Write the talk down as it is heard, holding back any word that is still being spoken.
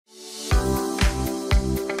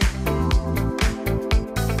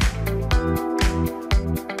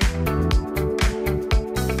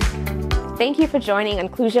Thank you for joining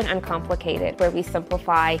Inclusion Uncomplicated, where we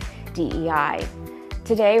simplify DEI.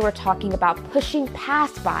 Today, we're talking about pushing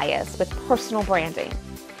past bias with personal branding.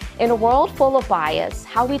 In a world full of bias,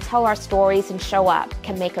 how we tell our stories and show up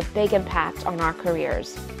can make a big impact on our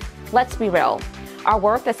careers. Let's be real. Our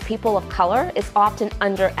worth as people of color is often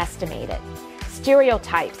underestimated.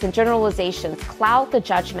 Stereotypes and generalizations cloud the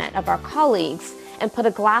judgment of our colleagues and put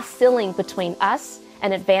a glass ceiling between us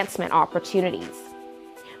and advancement opportunities.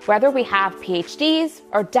 Whether we have PhDs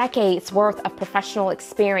or decades worth of professional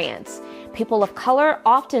experience, people of color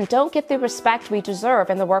often don't get the respect we deserve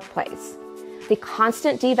in the workplace. The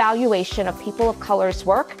constant devaluation of people of color's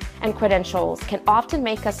work and credentials can often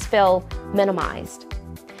make us feel minimized.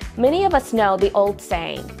 Many of us know the old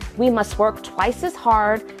saying, we must work twice as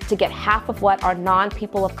hard to get half of what our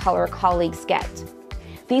non-people of color colleagues get.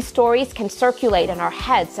 These stories can circulate in our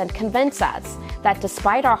heads and convince us that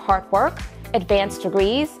despite our hard work, advanced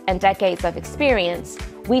degrees, and decades of experience,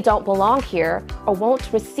 we don't belong here or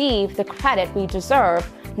won't receive the credit we deserve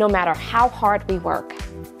no matter how hard we work.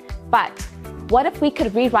 But what if we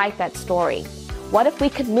could rewrite that story? What if we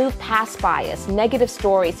could move past bias, negative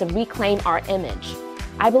stories, and reclaim our image?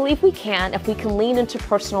 I believe we can if we can lean into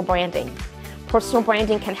personal branding. Personal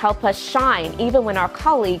branding can help us shine even when our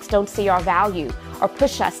colleagues don't see our value or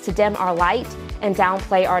push us to dim our light and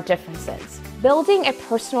downplay our differences. Building a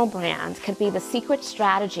personal brand can be the secret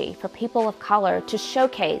strategy for people of color to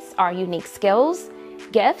showcase our unique skills,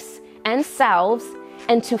 gifts, and selves,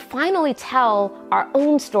 and to finally tell our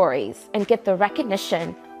own stories and get the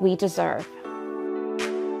recognition we deserve.